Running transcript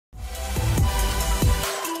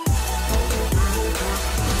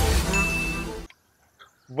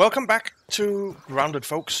Welcome back to Grounded,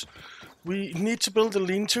 folks. We need to build a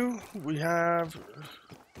lean-to. We have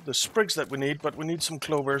the sprigs that we need, but we need some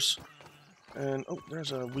clovers. And oh,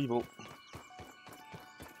 there's a weevil.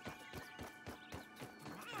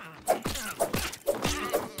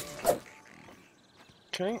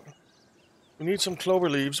 Okay. We need some clover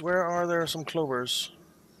leaves. Where are there some clovers?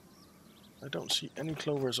 I don't see any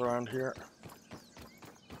clovers around here.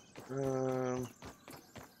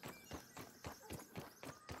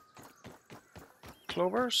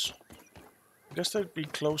 Clovers? I guess they'd be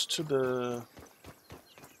close to the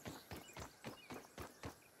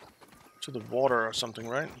water or something,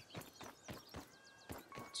 right?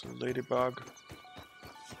 It's a ladybug.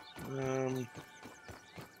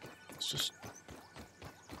 It's just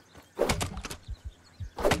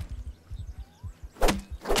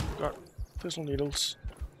got thistle needles.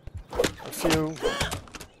 A few.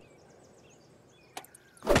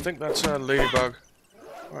 I think that's a ladybug.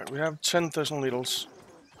 Alright, we have 10 thistle needles.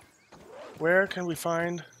 Where can we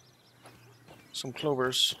find some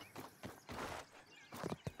clovers?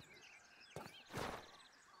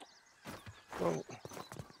 Whoa.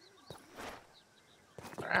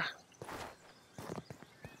 Ah.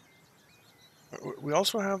 We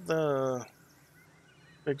also have the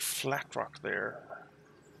big flat rock there.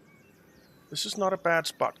 This is not a bad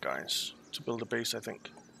spot, guys, to build a base, I think.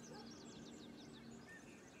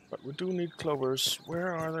 But we do need clovers.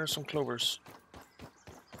 Where are there some clovers?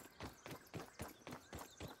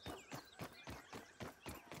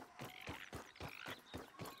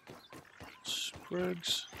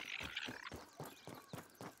 Sprigs.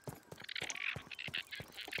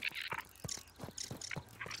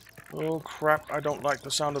 Oh crap, I don't like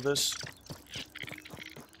the sound of this.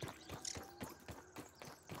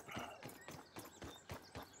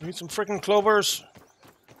 We need some freaking clovers.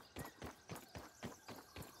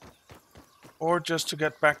 Or just to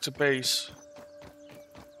get back to base.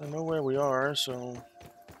 I know where we are, so...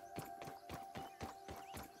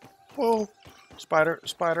 Whoa! Spider,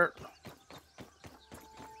 spider.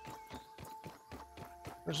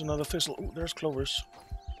 There's another thistle. Ooh, there's clovers.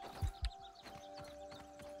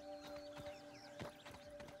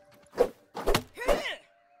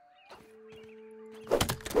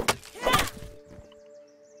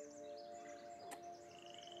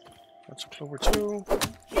 That's a clover too.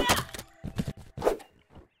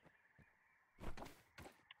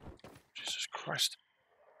 Jesus Christ.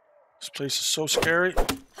 This place is so scary.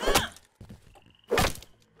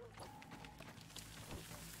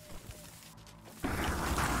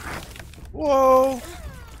 Whoa!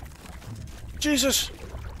 Jesus!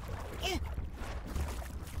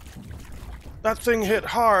 That thing hit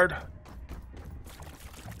hard.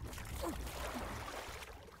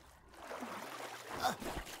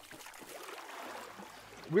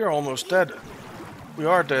 We are almost dead. We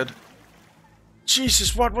are dead.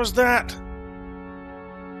 Jesus, what was that?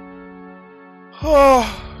 Oh!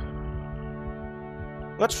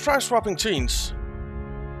 Let's try swapping teams.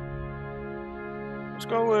 Let's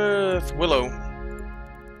go with Willow.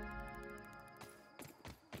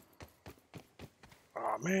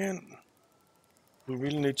 Oh man. We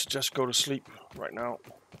really need to just go to sleep right now.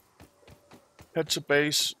 Head to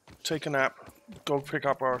base, take a nap, go pick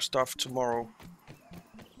up our stuff tomorrow.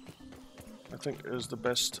 I think is the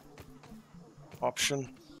best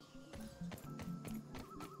option.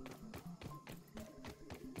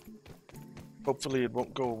 Hopefully it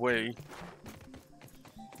won't go away.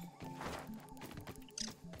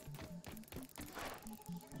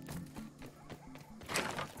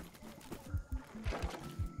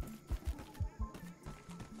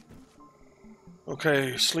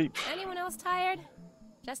 Okay, sleep. Anyone else tired?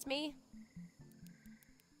 Just me?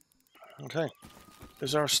 Okay.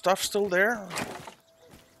 Is our stuff still there?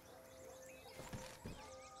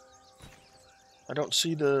 I don't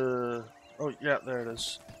see the... Oh, yeah, there it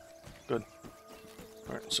is. Good.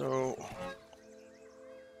 Alright, so...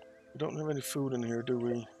 We don't have any food in here, do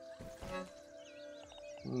we?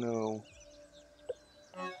 No.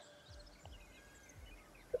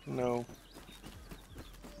 No.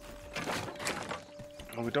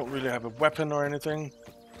 And we don't really have a weapon or anything.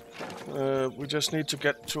 We just need to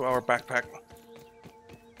get to our backpack.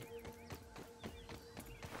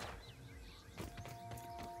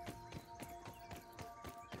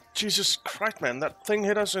 Jesus Christ, man, that thing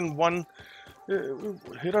hit us in one...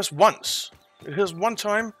 hit us once. It hit us one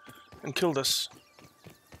time and killed us.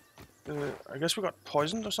 I guess we got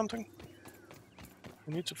poisoned or something?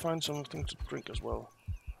 We need to find something to drink as well.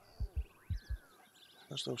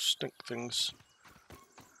 There's those stink things.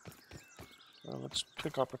 Let's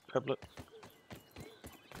pick up a pebblet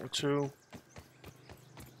or two.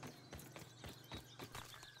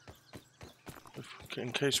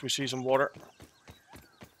 in case we see some water.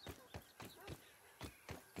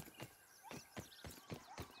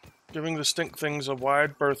 Giving the stink things a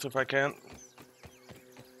wide berth if I can.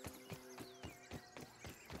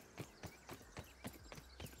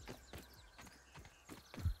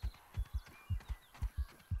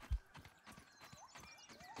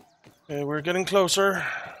 Okay, we're getting closer.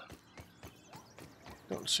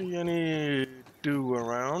 Don't see any dew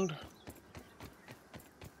around.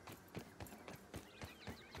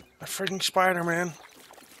 A freaking spider, man.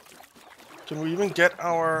 Can we even get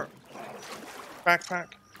our backpack?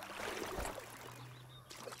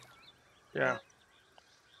 Yeah.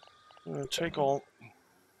 Take all.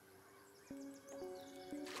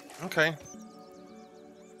 Okay.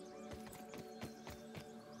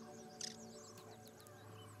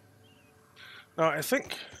 Now, I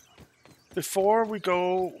think before we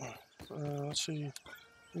go, let's see,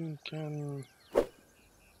 we can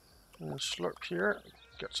slurp here,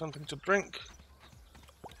 get something to drink.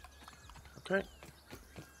 Okay.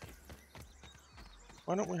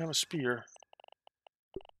 Why don't we have a spear?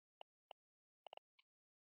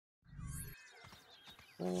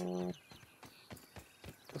 I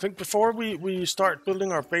think before we start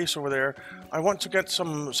building our base over there, I want to get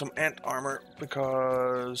some ant armor,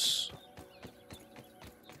 because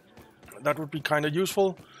that would be kind of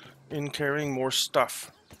useful in carrying more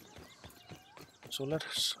stuff. So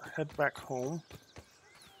let's head back home.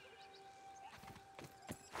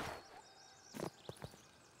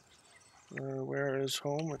 Where is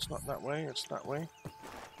home? It's not that way, it's that way.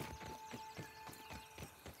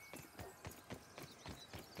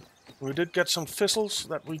 We did get some thistles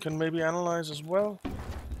that we can maybe analyze as well.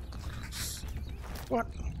 What?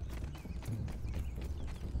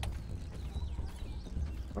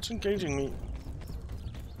 What's engaging me?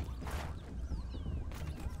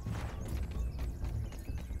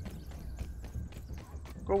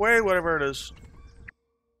 Go away, whatever it is.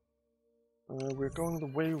 We're going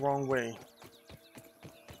the wrong way.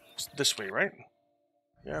 It's this way, right?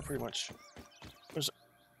 Yeah, pretty much.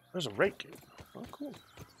 There's a rake. Oh, cool.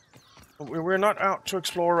 We're not out to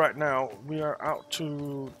explore right now. We are out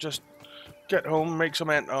to just get home, make some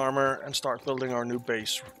ant armor, and start building our new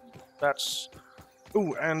base. That's...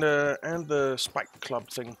 Ooh, and the spike club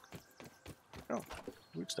thing. Oh,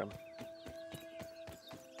 reach them.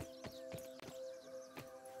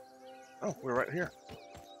 Oh, we're right here.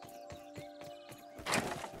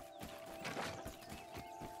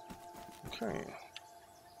 Okay.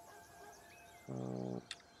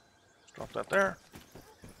 Let's drop that there.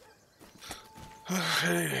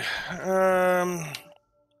 Okay.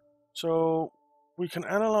 So we can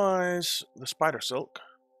analyze the spider silk.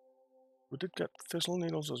 We did get thistle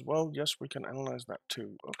needles as well. Yes, we can analyze that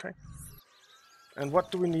too. Okay. And what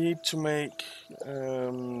do we need to make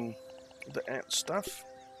the ant stuff?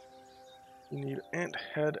 We need ant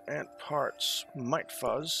head, ant parts, mite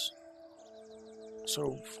fuzz.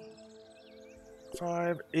 So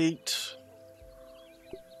 5, 8,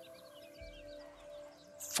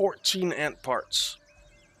 14 ant parts.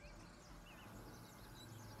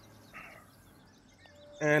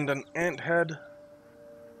 And an ant head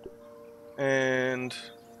and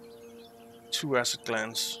 2 acid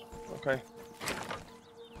glands. Okay.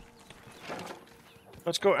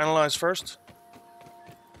 Let's go analyze first.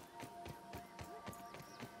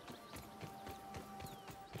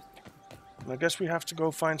 And I guess we have to go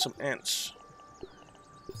find some ants.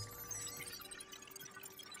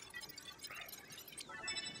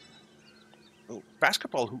 Oh,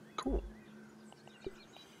 basketball hoop, cool.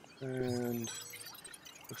 And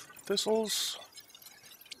the thistles.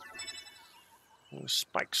 And the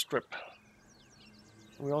spike strip.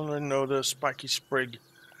 We already know the spiky sprig.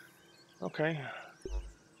 Okay.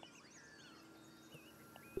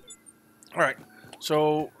 Alright,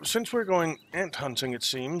 so since we're going ant hunting, it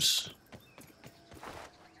seems,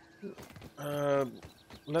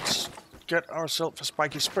 let's get ourselves a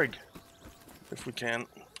spiky sprig, if we can.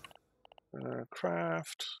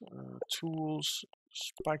 Craft, tools,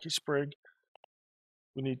 spiky sprig.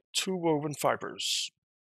 We need 2 woven fibers.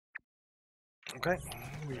 Okay,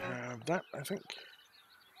 we have that, I think.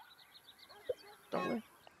 Don't we?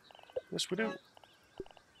 Yes, we do.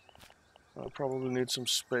 I'll probably need some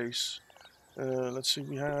space. Let's see,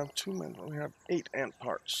 we have 2 men. We have 8 ant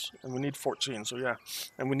parts, and we need 14, so yeah.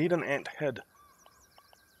 And we need an ant head,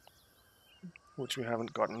 which we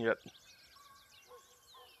haven't gotten yet.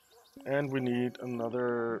 And we need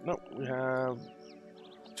another... No, we have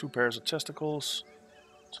 2 pairs of testicles,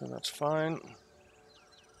 so that's fine.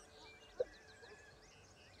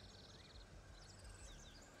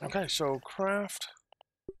 Okay, so craft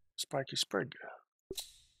spiky sprig.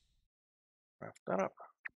 Craft that up.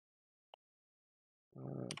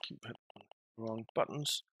 Keep hitting the wrong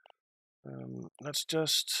buttons. Let's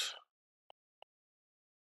just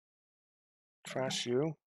trash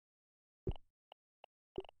you.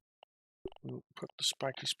 We'll put the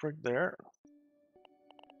spiky sprig there.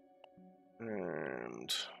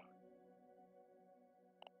 And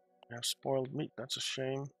we have spoiled meat, that's a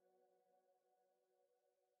shame.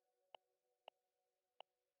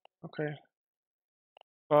 Okay.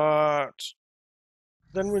 But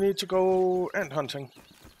then we need to go ant hunting.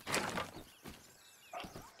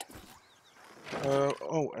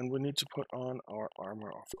 Oh, and we need to put on our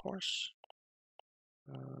armor, of course.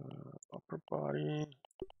 Upper body,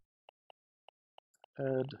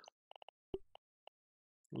 head,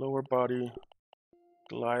 lower body,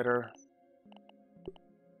 glider,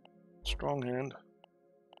 strong hand.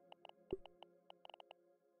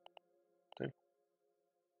 Okay.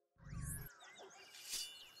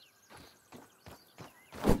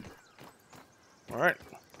 Alright.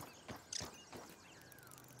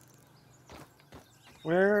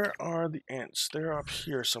 Where are the ants? They're up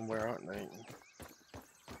here somewhere, aren't they?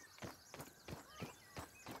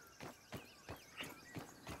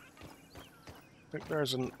 I think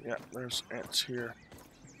there's there's ants here.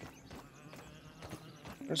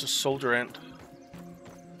 There's a soldier ant.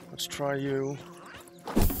 Let's try you.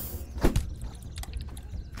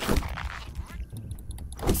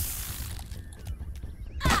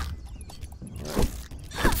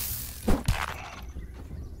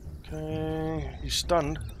 Okay, he's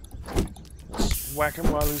stunned. Let's whack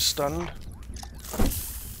him while he's stunned.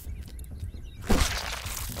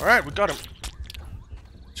 Alright, we got him.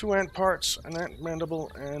 2 ant parts, an ant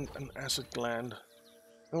mandible, and an acid gland.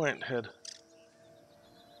 No ant head.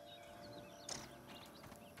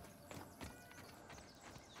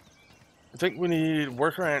 I think we need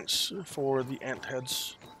worker ants for the ant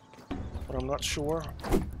heads, but I'm not sure.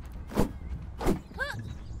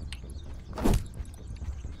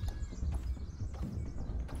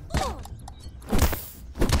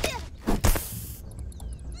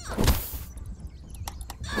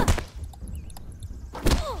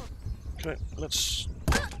 Okay, let's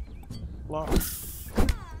block.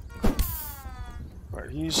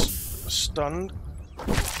 Alright, he's stunned.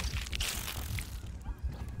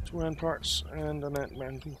 2 ant parts and an ant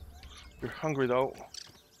mandible. You're hungry though.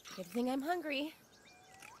 Good thing I'm hungry.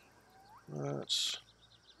 That's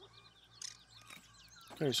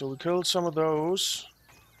okay. So we killed some of those.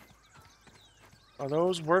 Are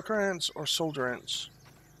those worker ants or soldier ants?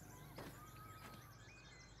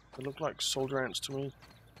 They look like soldier ants to me.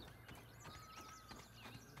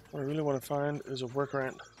 What I really want to find is a worker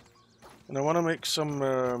ant, and I want to make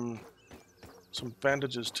some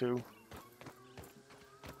bandages too.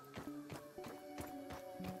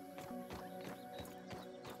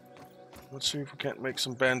 Let's see if we can't make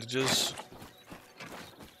some bandages.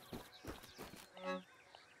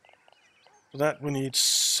 For that we need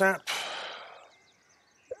sap.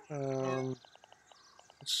 Let's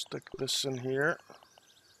stick this in here.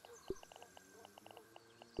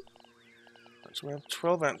 So we have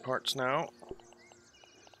 12 ant parts now.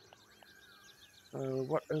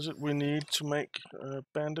 What is it we need to make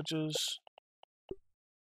bandages?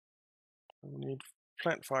 We need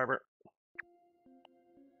plant fiber.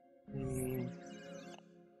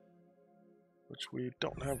 Which we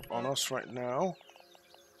don't have on us right now,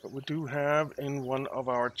 but we do have in one of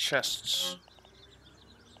our chests.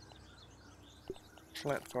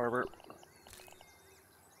 Plant fiber.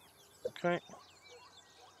 Okay.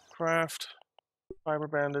 Craft. Fiber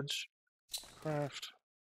bandage. Craft.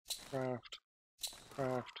 Craft.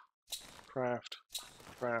 Craft. Craft.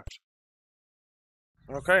 Craft.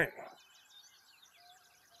 Okay.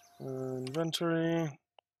 Inventory.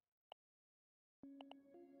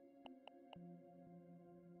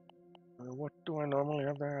 What do I normally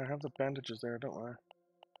have there? I have the bandages there, don't I?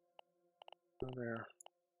 Oh, there.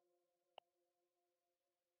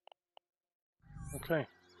 Okay.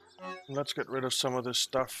 Let's get rid of some of this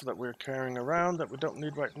stuff that we're carrying around that we don't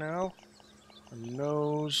need right now. A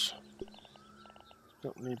nose.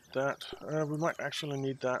 Don't need that. We might actually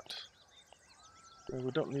need that.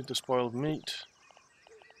 We don't need the spoiled meat.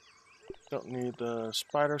 Don't need the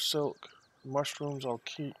spider silk. Mushrooms I'll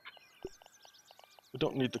keep. We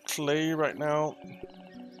don't need the clay right now.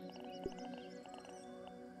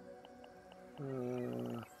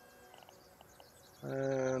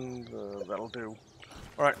 And that'll do.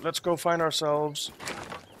 Alright, let's go find ourselves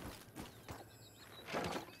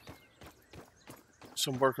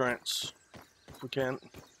some worker ants, if we can.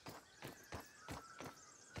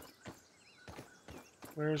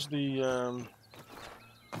 Where's the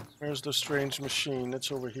Where's the strange machine?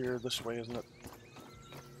 It's over here this way, isn't it?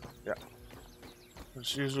 Yeah.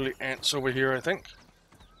 There's usually ants over here, I think.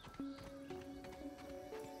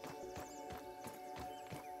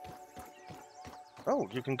 Oh,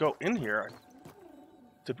 you can go in here.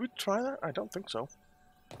 Did we try that? I don't think so.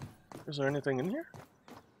 Is there anything in here?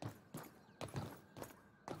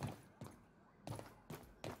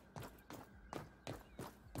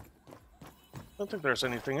 I don't think there's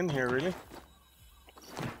anything in here, really.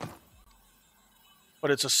 But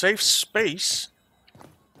it's a safe space,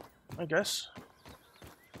 I guess.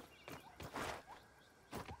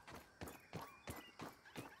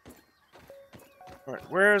 Alright,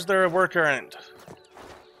 where's there a worker ant?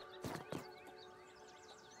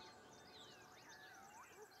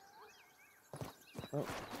 Oh.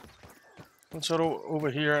 Let's go over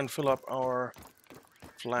here and fill up our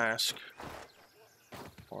flask.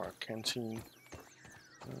 Or our canteen.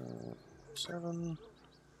 7.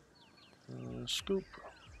 Scoop.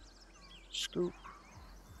 Scoop.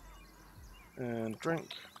 And drink.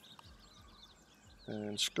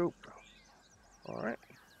 And scoop. Alright.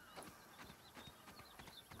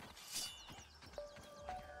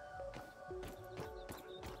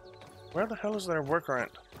 Where the hell is there a worker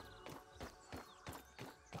ant?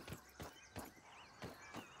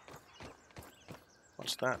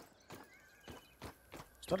 What's that?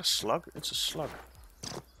 Is that a slug? It's a slug.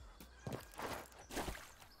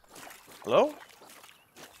 Hello?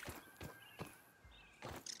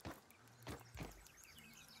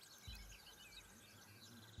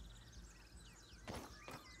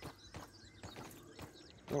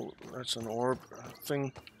 Oh, that's an orb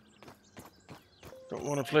thing. Don't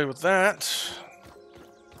want to play with that.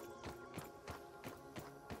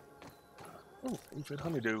 Oh, aphid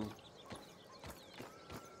honeydew.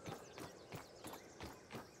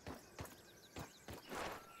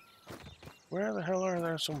 Where the hell are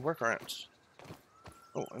there some worker ants?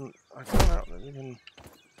 Oh, and I found out that you can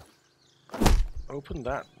open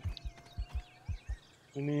that.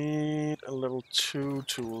 We need a level 2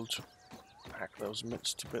 tool to hack those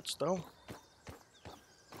mitts to bits, though.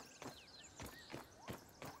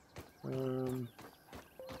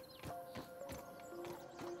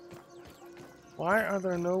 Why are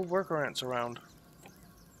there no worker ants around?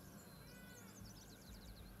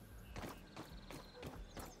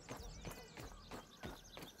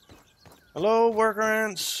 Hello, worker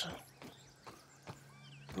ants.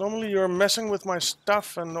 Normally you're messing with my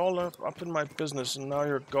stuff and all up in my business, and now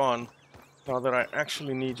you're gone. Now that I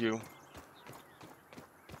actually need you.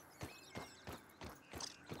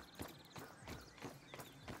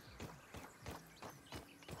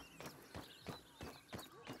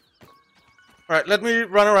 Alright, let me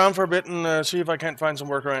run around for a bit and see if I can't find some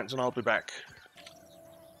worker ants, and I'll be back.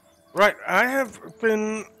 Right, I have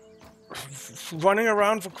been running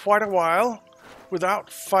around for quite a while without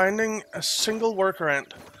finding a single worker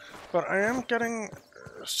ant. But I am getting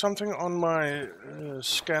something on my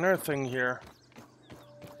scanner thing here,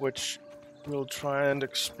 which we'll try and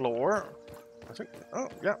explore. I think, oh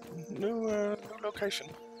yeah, new location.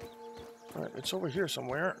 Alright, it's over here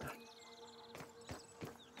somewhere.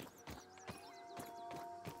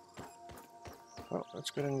 Oh,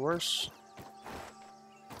 it's getting worse.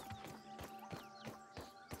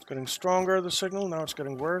 It's getting stronger, the signal. Now it's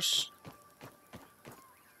getting worse.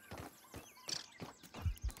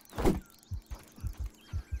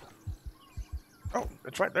 Oh,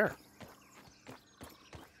 it's right there.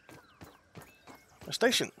 A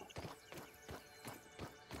station.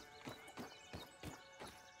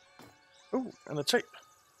 Oh, and a tape.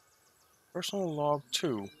 Personal log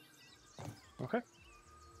 2. Okay.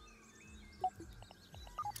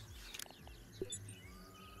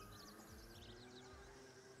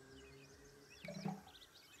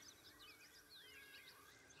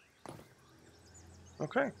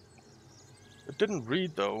 Okay. It didn't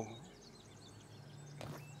read, though.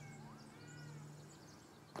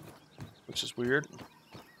 Which is weird.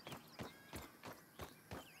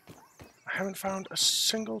 I haven't found a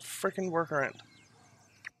single freaking worker ant.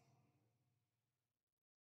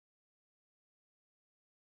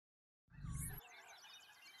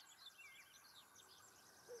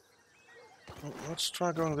 Well, let's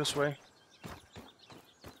try going this way.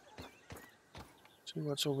 See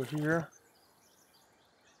what's over here.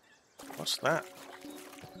 What's that?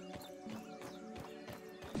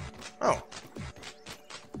 Oh.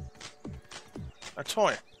 A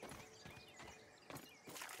toy.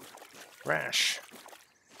 Rash.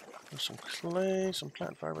 There's some clay, some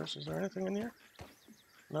plant fibers. Is there anything in here?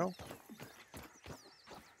 No?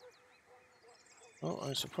 Well,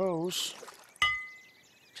 I suppose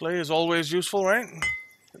clay is always useful, right?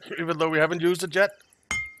 Even though we haven't used it yet.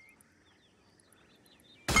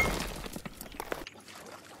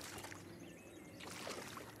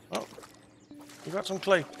 got some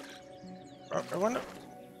clay. I wonder,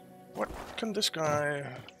 what can this guy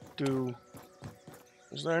do?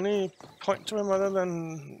 Is there any point to him other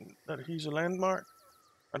than that he's a landmark?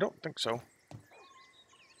 I don't think so.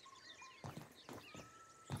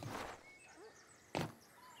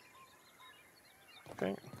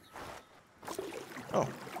 Okay. Oh,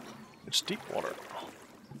 it's deep water.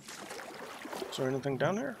 Is there anything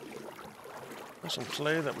down here? There's some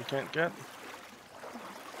clay that we can't get.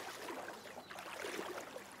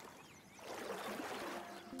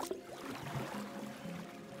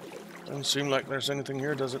 Doesn't seem like there's anything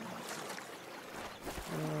here, does it?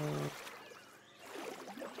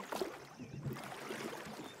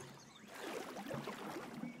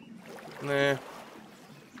 Nah.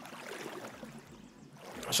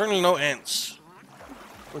 Certainly no ants,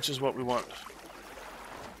 which is what we want.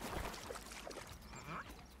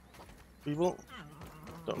 Weevil.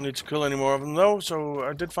 Don't need to kill any more of them though, so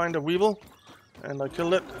I did find a weevil, and I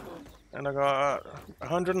killed it, and I got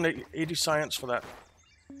 180 science for that.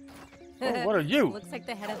 Oh, what are you? Looks like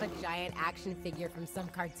the head of a giant action figure from some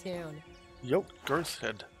cartoon. Yoked girth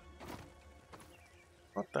head.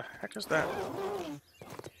 What the heck is that?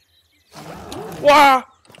 Wah!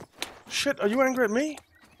 Shit, are you angry at me?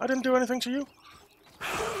 I didn't do anything to you.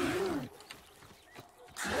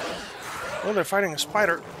 Oh, they're fighting a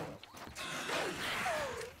spider.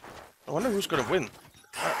 I wonder who's gonna win.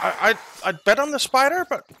 I'd bet on the spider,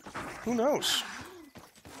 but who knows?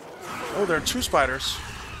 Oh, there are two spiders.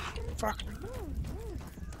 Fuck.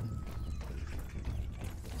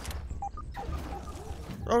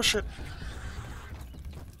 Oh shit.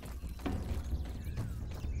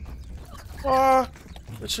 Ah,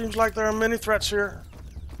 it seems like there are many threats here.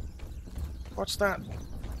 What's that?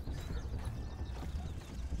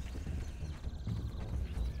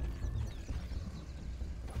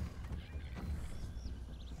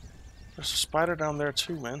 There's a spider down there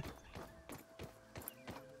too, man.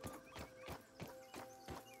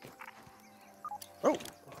 Oh!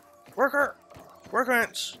 Worker! Worker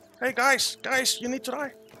ants! Hey guys! Guys, you need to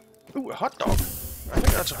die! Ooh, a hot dog! I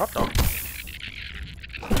think that's a hot dog.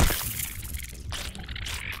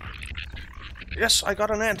 Yes, I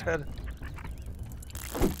got an ant head.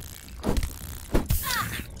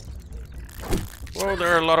 Whoa, there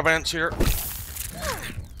are a lot of ants here.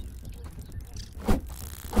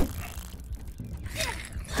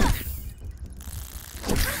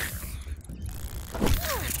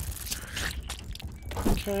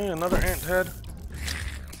 Okay, another ant head.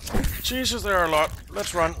 Jesus, there are a lot.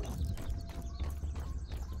 Let's run.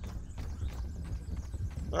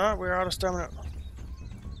 Ah, we're out of stamina.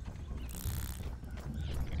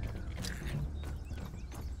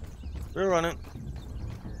 We're running.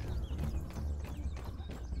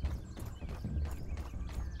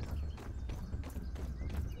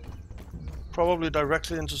 Probably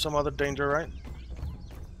directly into some other danger, right?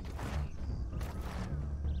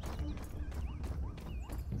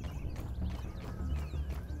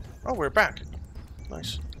 Oh, we're back.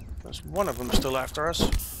 Nice. There's one of them still after us.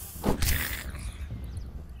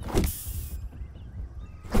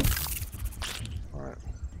 Alright.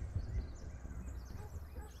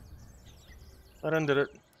 That ended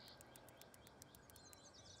it.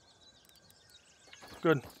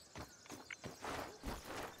 Good.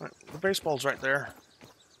 Right, the baseball's right there.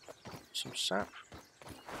 Some sap.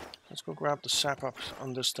 Let's go grab the sap up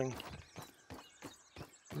on this thing.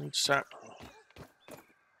 We need sap.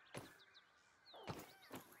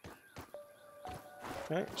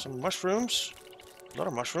 Okay, some mushrooms. A lot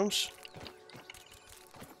of mushrooms.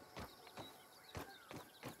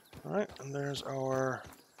 Alright, and there's our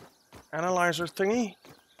analyzer thingy.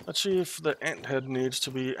 Let's see if the ant head needs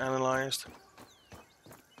to be analyzed.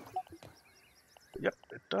 Yep,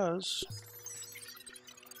 it does.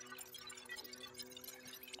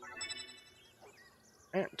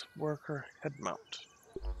 Ant worker head mount.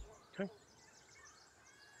 Okay.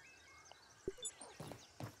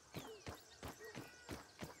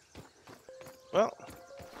 Well,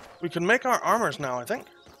 we can make our armors now, I think.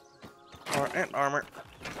 Our ant armor,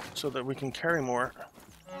 so that we can carry more.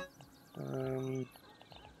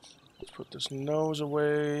 Let's put this nose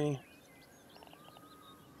away.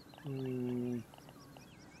 We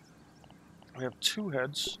have two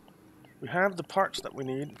heads. We have the parts that we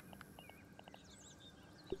need.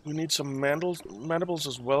 We need some mandibles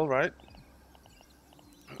as well, right?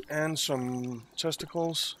 And some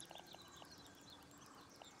testicles.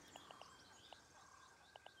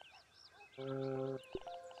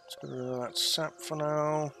 Let's get rid of that sap for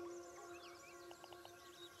now.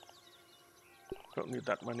 Don't need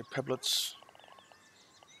that many pebblets.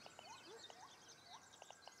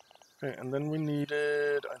 Okay, and then we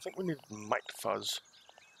needed, I think we needed Might Fuzz.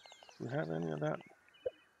 Do we have any of that?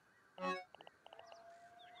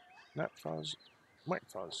 Nat Fuzz, Might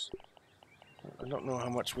Fuzz. I don't know how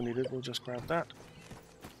much we needed, we'll just grab that.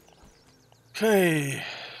 Okay,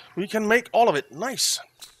 we can make all of it, nice!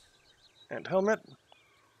 And helmet.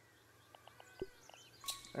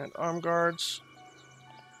 And arm guards.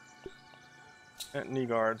 And knee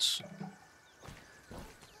guards.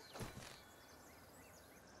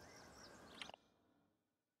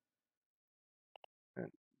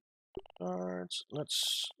 And guards.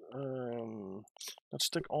 Let's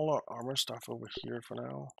stick all our armor stuff over here for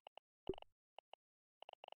now.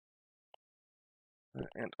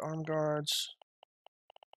 And arm guards.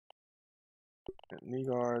 And knee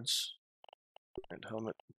guards. And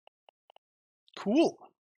helmet. Cool!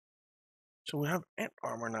 So we have ant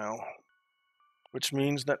armor now. Which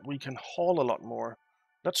means that we can haul a lot more.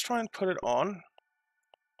 Let's try and put it on.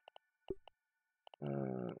 Yeah,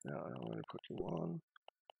 I already put you on.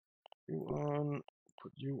 You on.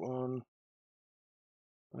 Put you on.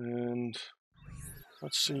 And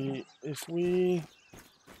let's see if we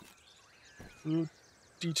do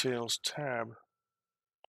details tab.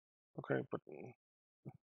 Okay, but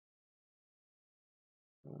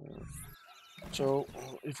so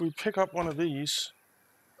if we pick up one of these,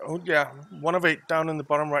 oh yeah, 1 of 8 down in the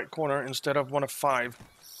bottom right corner instead of 1 of 5.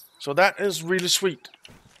 So that is really sweet.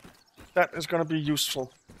 That is going to be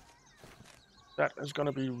useful. That is going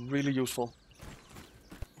to be really useful.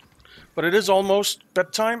 But it is almost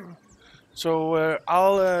bedtime, so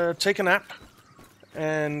I'll take a nap,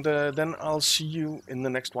 and then I'll see you in the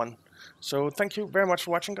next one. So thank you very much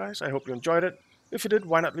for watching, guys. I hope you enjoyed it. If you did,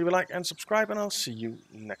 why not leave a like and subscribe, and I'll see you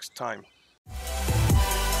next time.